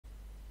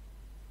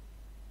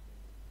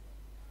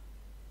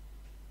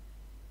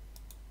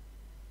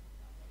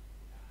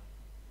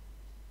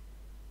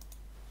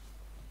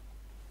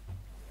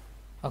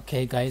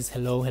Okay guys,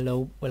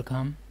 hello,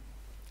 welcome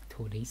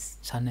to this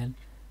channel.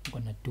 I'm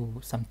gonna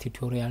do some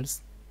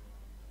tutorials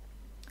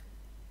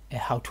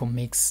how to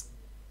mix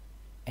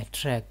a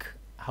track,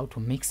 how to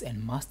mix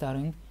and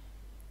mastering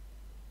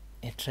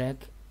a track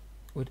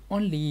with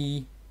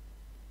only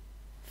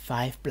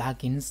 5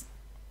 plugins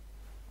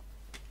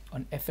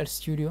on FL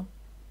Studio.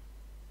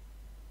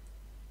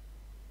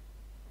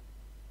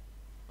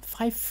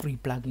 5 free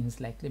plugins,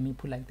 like, let me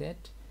put like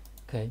that.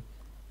 Okay,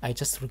 I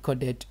just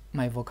recorded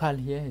my vocal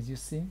here, as you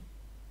see.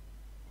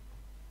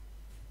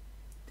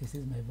 This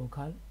is my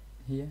vocal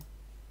here,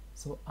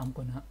 so I'm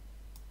gonna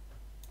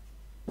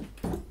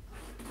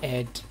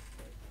add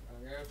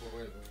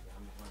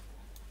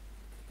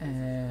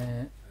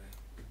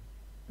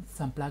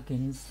some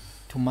plugins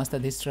to master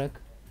this track.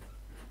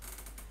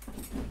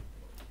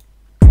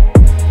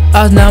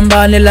 As number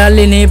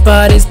lini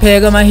Paris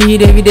pega my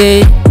heat every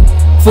day.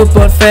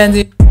 Football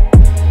fans.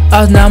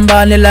 As number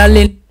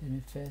lini. Let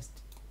me first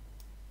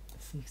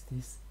fix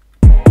this.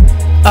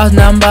 As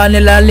number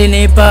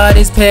lini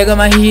Paris pega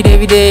my heat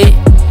every day.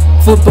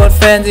 Football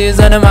fans is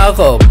on my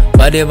hope,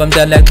 but if I'm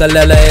done like a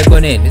lala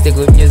econin, it's a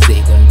good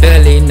music on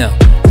barely now.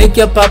 Make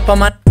your papa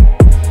man.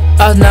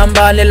 As number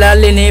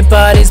lini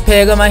Paris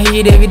pega my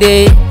heat every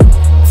day.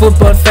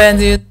 Football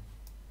fans is.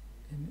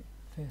 Let me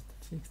first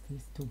fix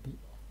this to be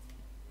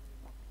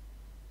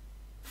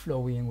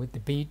flowing with the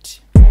beat.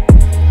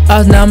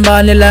 As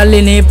number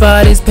lini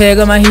Paris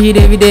pega my heat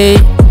every day.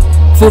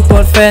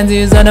 Football fans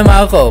is on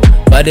my hope,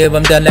 but if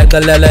I'm done like a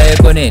lala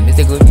econin, it's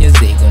a good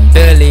music on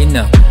barely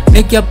now.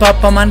 Make your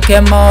papa man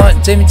come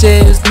on, Jimmy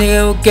James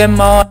new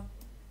come on.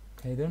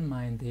 Okay, don't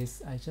mind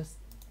this. I just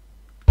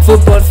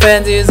football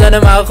fans is on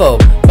my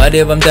hope, but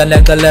if I'm done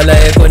like a lala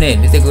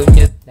econin, it's a good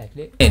music. Like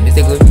it's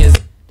a good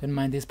music. Don't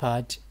mind this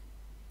part.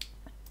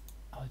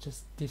 I was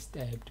just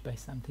disturbed by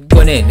something.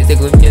 It's a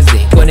good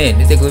music.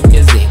 It's a good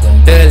music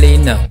on barely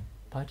now.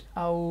 But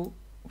I'll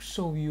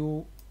show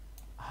you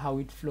how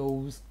it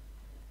flows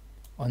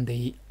on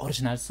the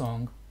original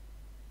song.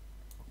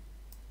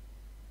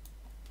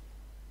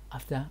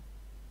 After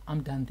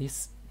I'm done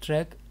this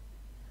track,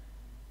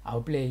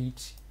 I'll play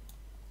it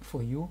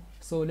for you.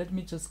 So let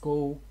me just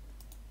go.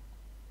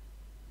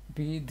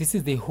 This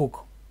is the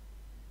hook.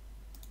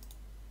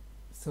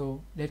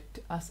 So let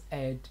us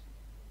add.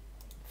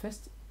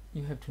 First,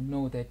 you have to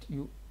know that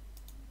you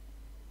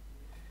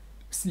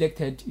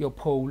selected your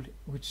pole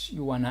which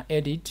you wanna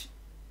edit,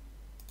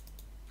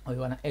 or you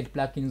wanna add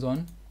plugins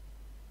on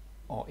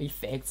or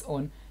effects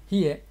on.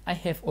 Here I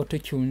have auto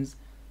tunes.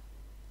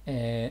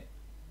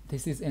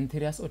 This is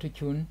Enteria's auto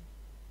tune.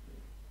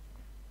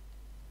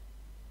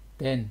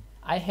 Then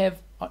I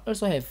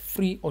also have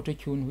free auto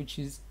tune, which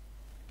is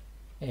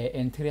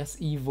Enteria's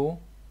Evo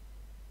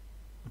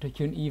auto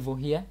tune Evo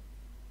here.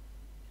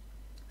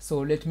 So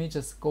let me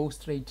just go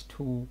straight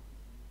to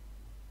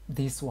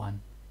this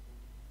one.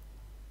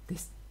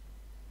 This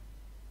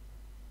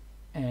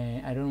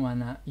I don't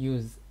wanna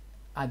use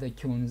other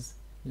tunes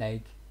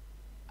like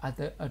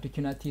other auto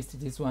tune artists.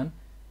 This one,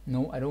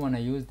 no, I don't wanna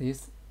use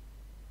this.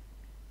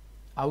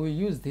 I will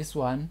use this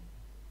one,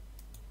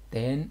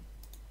 then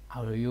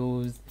I will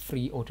use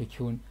free auto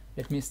tune.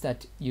 Let me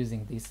start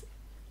using this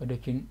auto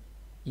tune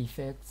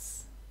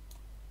effects.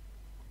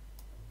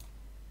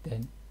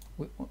 Then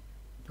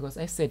because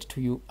I said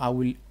to you I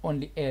will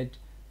only add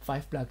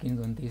 5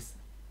 plugins on this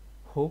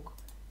hook,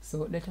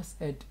 so let us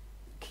add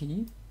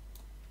key.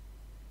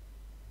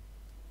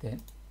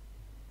 Then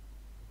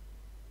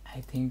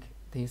I think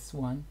this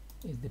one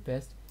is the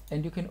best,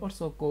 and you can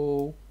also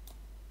go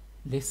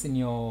listen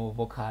your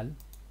vocal.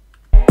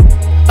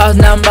 As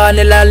number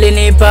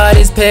lini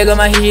Paris pega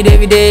my heat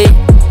every day.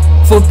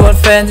 Football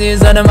fans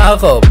is on my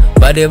hope,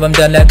 but if I'm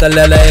done like a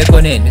lala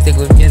econin, it's a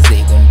good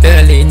music on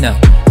barely now.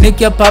 Make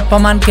your papa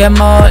man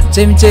come on,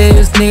 Jimmy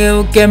James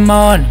new come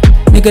on.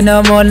 Nigga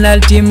no more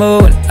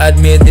Timon.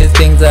 Admit these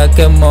things are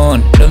come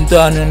on. Don't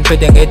turn and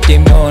pretend get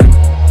Timon.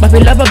 But we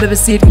love a baby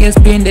seat can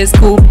spin the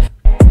scoop.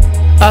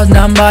 As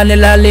number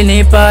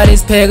lini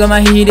Paris pega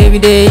my heat every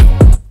day.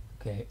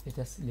 Okay, let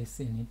us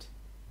listen it.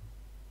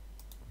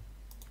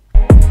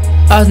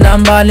 As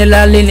number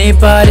lini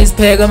Paris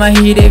pega my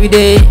heat every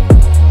day.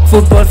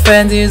 Football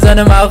fans is on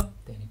the mouth.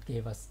 Then it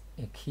gave us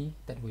a key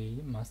that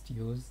we must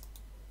use.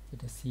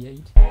 Let us hear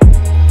it.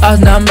 As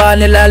number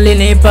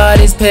lini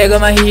Paris pega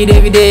my heat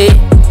every day.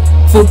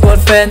 Football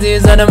fans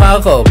is on the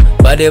mouth,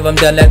 but if I'm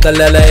done like a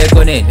lala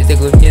econin, it's a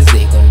good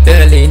music on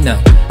barely now.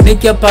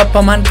 Make your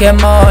papa man come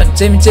on,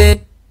 Jimmy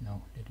J.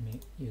 No, let me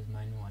use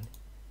manual.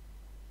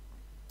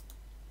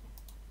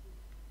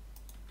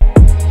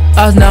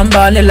 As number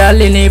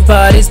lini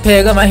Paris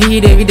pega my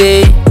heat every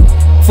day.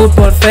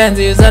 Football fans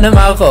is on the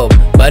mouth,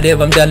 but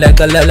if I'm done like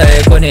a lala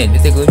econin,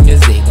 it's a good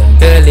music on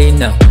barely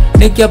now.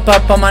 Make your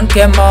papa man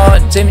come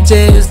on, Jimmy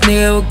James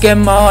new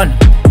come on.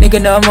 Nigga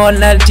no more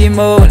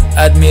Timon.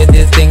 Admit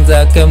these things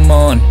are come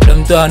on.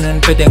 Don't turn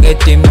and pretend get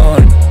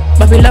Timon.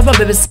 But we love a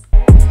baby.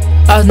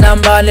 As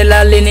number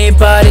lini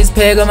Paris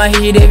pega my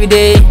heat every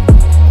day.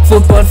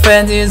 Football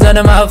fans is on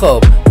my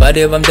hope, but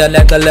if I'm done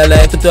like a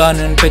lala, don't turn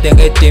and pretend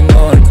get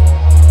Timon.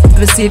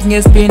 Besit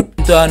ngespin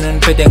Mntwana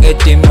niphethe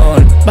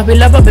ngedimon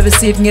Baphelapha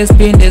bebesit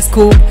ngespin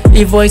escoop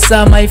I-voice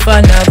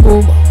amayifana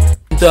kubo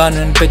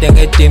Mntwana niphethe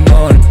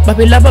ngedimon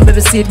Baphelapha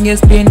bebesit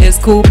ngespin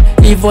escoop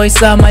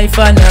I-voice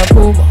amayifana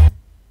kubo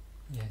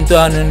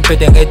Mntwana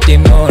niphethe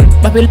ngedimon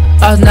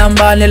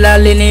Azinambane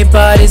lalini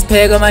party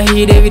sipheka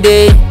ama-hit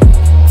everyday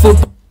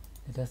Football.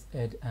 Let us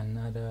add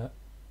another,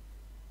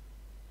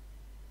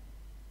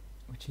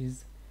 which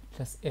is,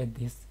 let's add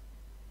this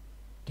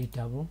D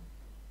double.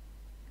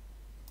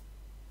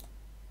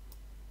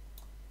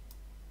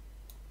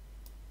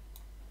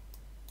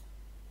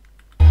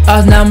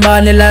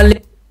 Azinambane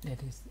lalini.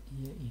 Let us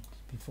hear it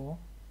before.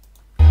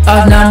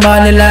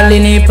 Azinambane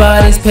lalini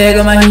party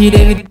sipheka ama-hit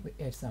everyday. We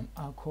add some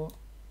echo,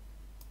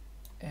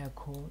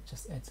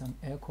 just add some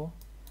echo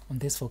on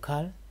this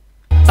vocal.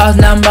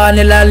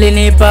 Azinambane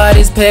lalini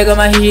party sipheka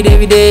ama-hit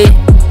everyday.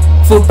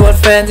 Football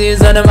fans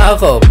is on the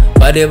markup.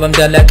 Bade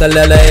bamdala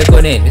kalala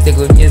ekoneni. It's a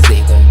good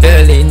music.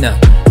 Early now.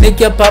 Nick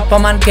your papa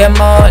man, come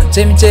on.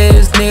 Jim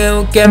James,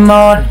 nigga, come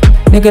on.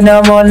 Nigga,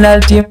 no more now,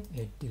 team.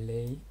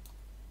 Delay.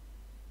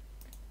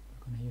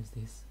 We're gonna use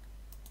this.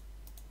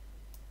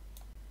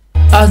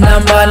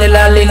 Azinambane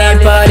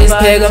lalini party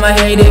sipheka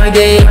ama-hit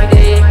everyday.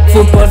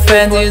 Football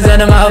fans is on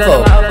the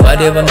markup.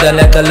 Bade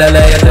bamdala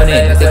kalala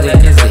ekoneni. It's a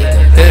good music.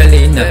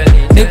 Early now.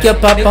 Nick your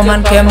papa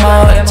man, come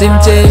on. Jim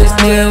James,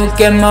 nigga,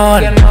 come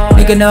on.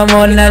 Nigga, no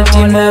more now,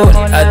 team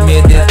on.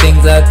 Admit these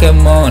things are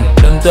come on.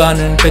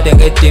 Mntwana niphethe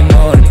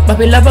ngedimon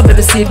Baphelapha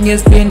bebesit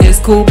ngespin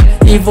escoop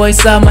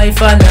I-voice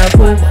amayifana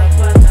kubo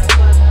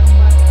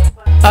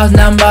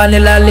Azinambane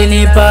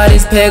lalini party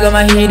sipheka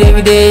ama-hit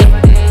everyday.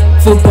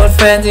 Football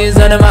fans is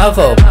on the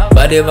markup.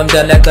 Bade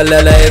bamdala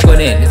kalala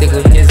ekoneni. It's a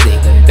good music.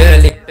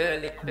 Early.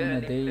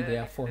 They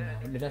are 4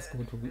 now. Let us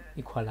go to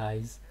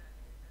equalize.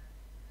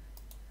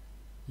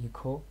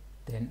 Equal.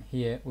 Then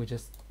here we're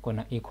just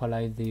gonna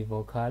equalize the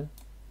vocal.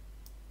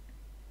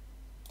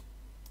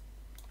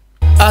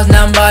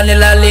 Azinambane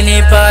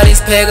lalini party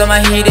sipheka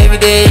ama-hit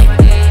everyday.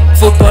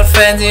 Football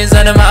fans is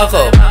on the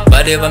markup.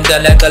 Bade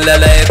bamdala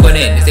kalala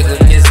ekoneni. It's a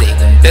good music.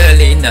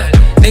 Early now.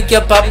 Nick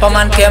your papa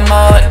man, come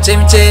on.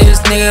 Jim James,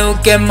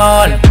 nigga, come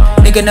on.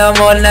 Nigga, no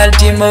more now,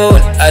 team on.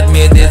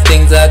 Admit these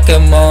things are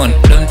come on.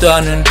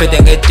 Mntwana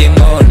niphethe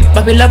ngedimon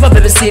Baphelapha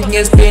bebesit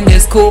ngespin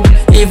escoop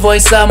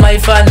I-voice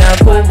amayifana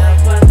kubo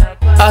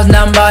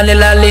Azinambane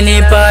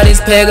lalini party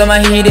sipheka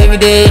ama-hit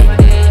everyday.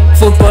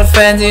 Football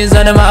fans is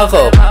on the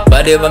markup.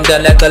 Bade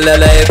bamdala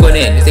kalala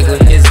ekoneni. It's a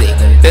good music.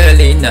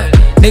 Early now.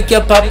 Nick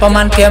your papa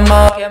man, come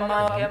on. 1,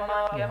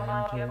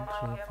 2,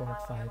 3, 4,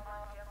 5.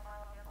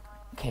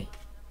 Okay.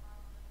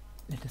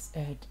 Let us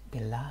add the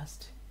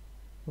last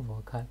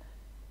vocal.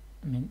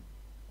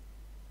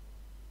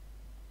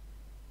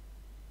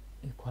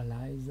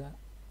 Equalizer.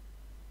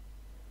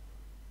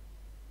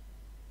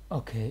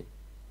 Okay.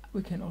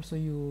 We can also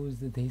use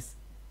this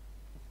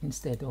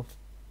instead of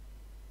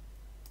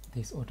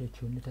this auto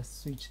tune. Let us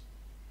switch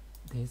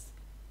this.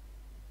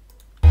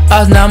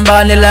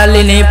 Azinambane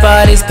lalini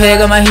party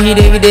sipheka ama-hit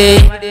everyday.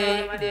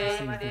 This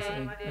is this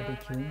auto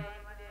tune.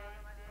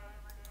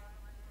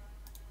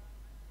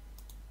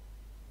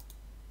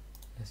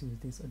 Let's use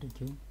this auto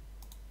tune,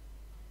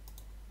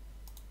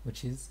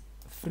 which is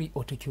free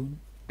auto tune.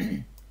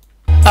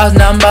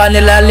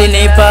 Azinambane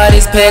lalini party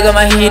sipheka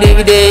ama-hit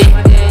everyday.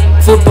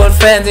 Football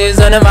fans is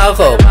on the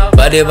markup.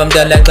 Bade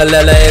bamdala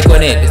kalala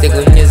ekoneni. It's a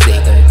good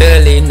music.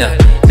 Early now.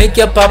 Nick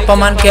your papa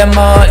man, come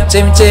on.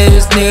 Jim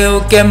James,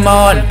 nigga, come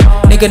on.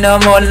 Nigga, no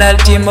more now,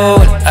 team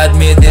on.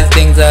 Admit these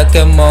things are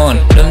come on.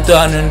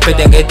 Mntwana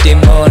niphethe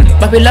ngedimon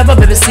Baphelapha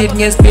bebesit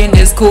ngespin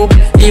escoop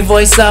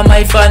I-voice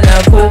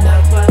amayifana kubo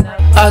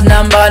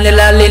Azinambane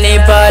lalini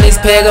party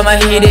sipheka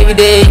ama-hit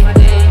everyday.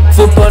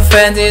 Football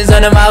fans is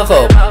on the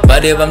markup.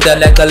 Bade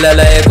bamdala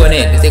kalala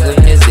ekoneni. It's a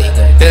good music.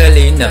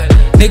 Early now.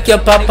 Nick your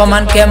papa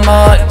man, come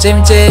on.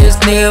 Jim James,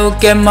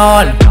 nigga, come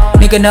on.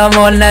 Nigga, no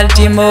more now,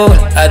 team on.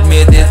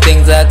 Admit these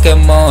things are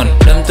come on.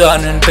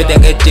 Mntwana niphethe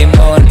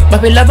ngedimon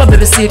Baphelapha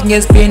bebesit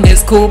ngespin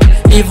escoop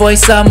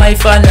I-voice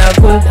amayifana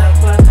kubo.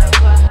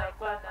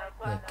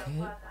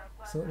 Okay,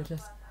 so let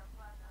us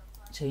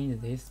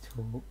change this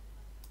to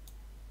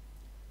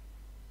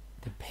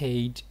the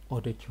paid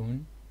auto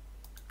tune.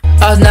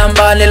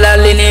 Azinambane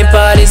lalini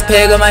party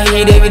sipheka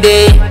ama-hit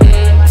everyday.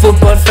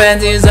 Football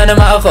fans is on the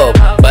markup.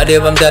 Bade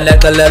bamdala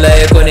kalala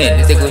ekoneni.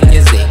 It's a good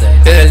music.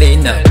 Early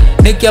now.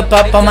 Nick your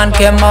papa man,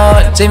 come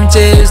on. Jim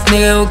James,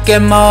 nigga,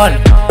 come on.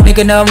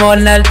 Nigga, no more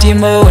now,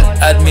 team on.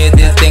 Admit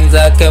these things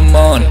are come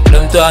on.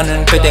 Mntwana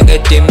niphethe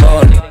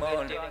ngedimon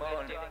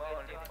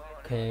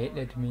Okay,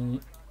 let me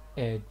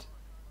add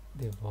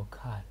the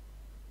vocal,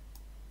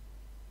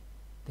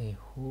 the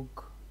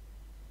hook.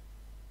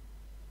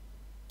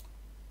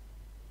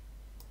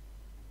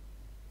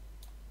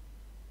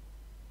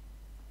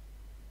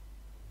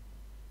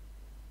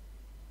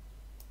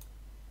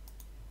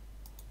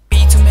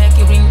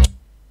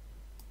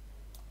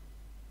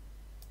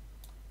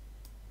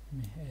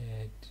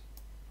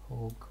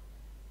 Hook,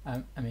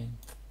 I mean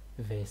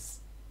verse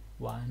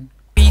 1.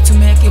 Beat to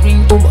make it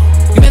ring.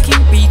 You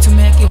making beat to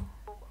make it.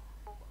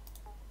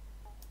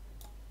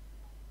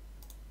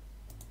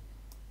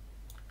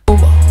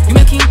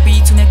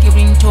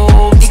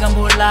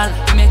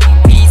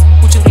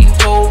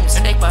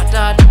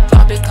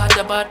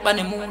 bat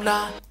banemula.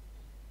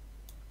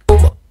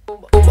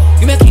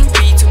 You making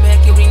beats to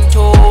make your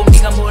ringtone.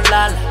 Nigga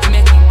molala, you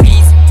making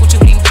beats, put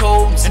your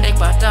ringtones. And like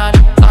batad,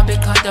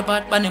 abe kata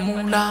bat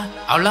banemula.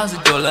 I'll lose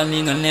 $1,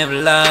 nigga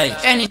never lie.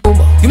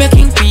 You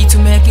making beats to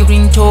make your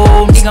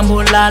ringtone. Nigga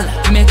molala,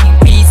 you making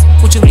beats,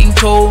 put your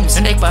ringtones.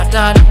 And like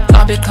batad,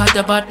 abe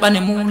kata bat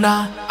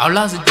banemula. I'll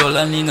lose $1,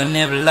 nigga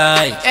never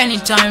lie.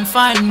 Anytime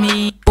find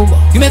me.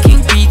 You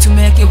making beats to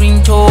make your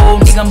ringtone.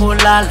 Nigga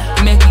molala,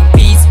 you making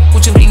beats,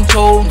 put your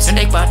ringtones. And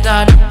like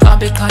batad,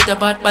 abe kata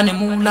bat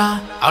banemula.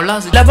 I'll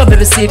lose it. Lava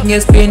baby sit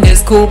and spin the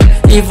scoop.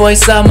 The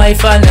voice of my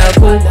fan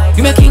cool.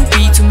 You making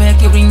beats to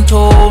make your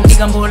ringtone.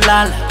 Nigga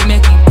molala, you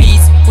making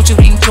beats, put your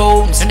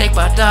ringtones. And like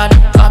batad,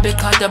 abe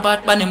kata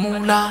bat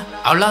banemula.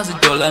 I'll lose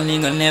 $1,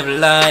 nigga never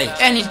lie.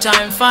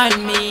 Anytime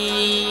find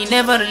me,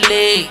 never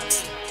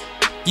late.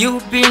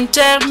 You've been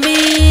tell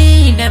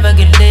me, never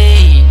get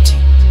late.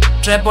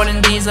 Trap all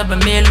in these up a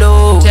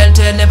mellow.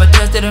 Tell never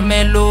tested a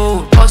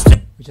mellow.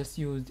 We just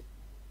used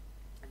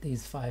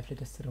these 5.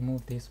 Let us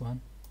remove this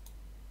one.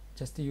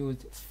 Just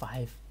used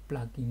 5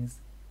 plugins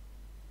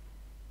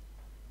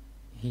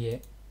here.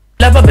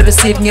 Lava baby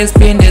sitting and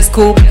spin the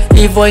scoop.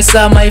 The voice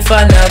of my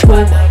fan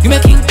cool. You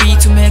making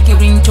beats to make your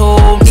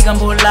ringtone. Nigga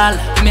molala,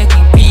 you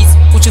making beats,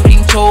 put your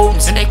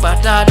ringtones. And like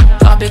batad,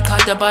 abe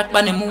kata bat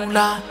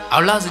banemula.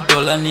 I'll lose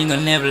 $1,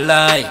 nigga never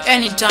lie.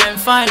 Anytime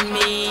find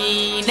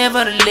me,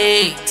 never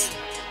late.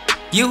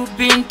 You've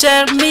been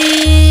tell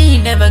me,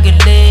 never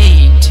get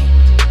late.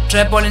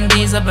 Trap all in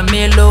these up a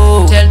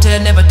mellow. Tell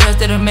never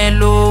tested a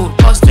mellow.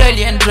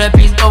 Australian trap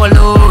is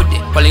overload.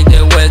 Calling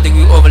the world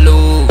we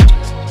overload.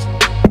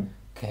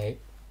 Okay,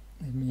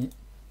 let me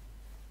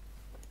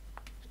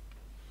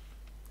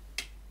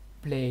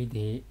play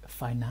the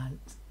final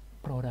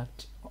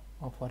product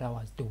of what I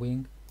was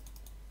doing.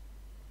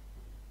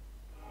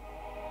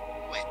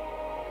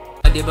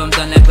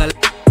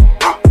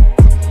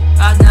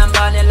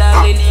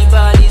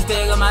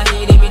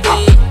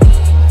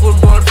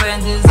 Football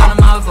friends is on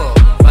the margo.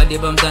 Body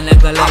bumps and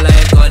like a la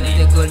like on it.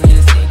 The good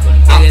music,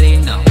 nigga they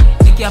know.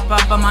 Take your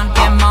papa man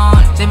came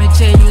on. Say me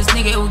change use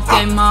nigga who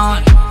came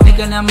on.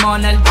 Nigga na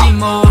mon al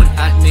mode.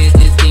 Admit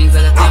these things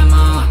that I come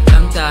on.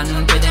 Sometimes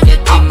I'm better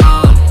get him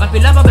on.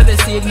 Papi lava baby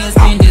save me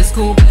spin the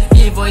scoop.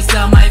 The voice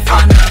of my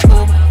fan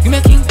cool. You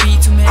making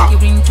beats to make your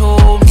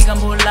ringtone. Nigga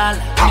molala,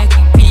 you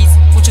making beats,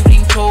 put your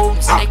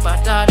ringtones. Like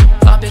batad,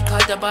 abe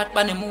kata bat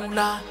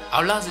banemula.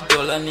 I'll lose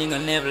 $1, nigga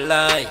never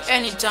lie.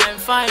 Anytime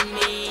find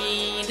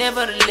me,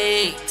 never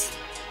late.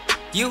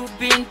 You've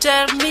been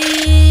tell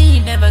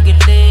me, never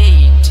get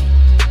late.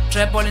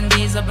 Trap all in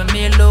these up a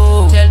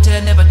mellow.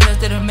 Tell never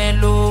tested a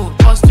mellow.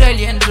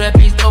 Australian trap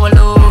is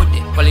overload.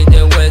 Calling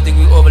the world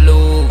we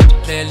overload.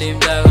 Tell him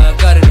that I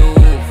gotta do.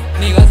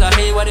 Niggas are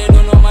hate what they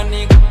don't know my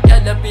nigga. Yeah,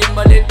 the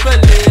people they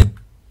believe.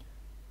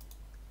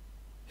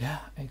 Yeah,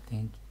 I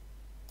think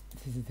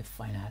this is the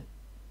final.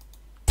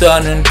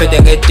 Turn and put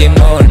and get him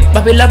on.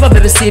 Papi lava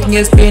baby sitting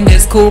and spin the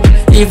scoop.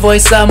 The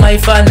voice of my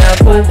fan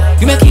cool.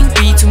 You making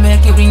beats to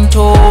make your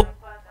ringtone.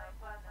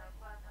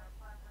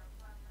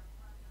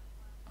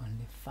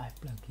 Only 5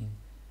 plugins.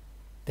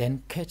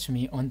 Then catch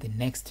me on the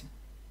next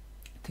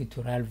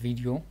tutorial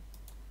video.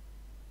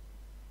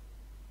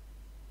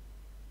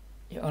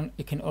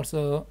 You can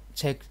also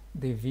check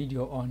the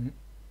video on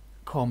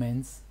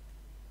comments.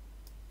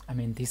 I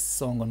mean this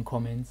song on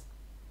comments.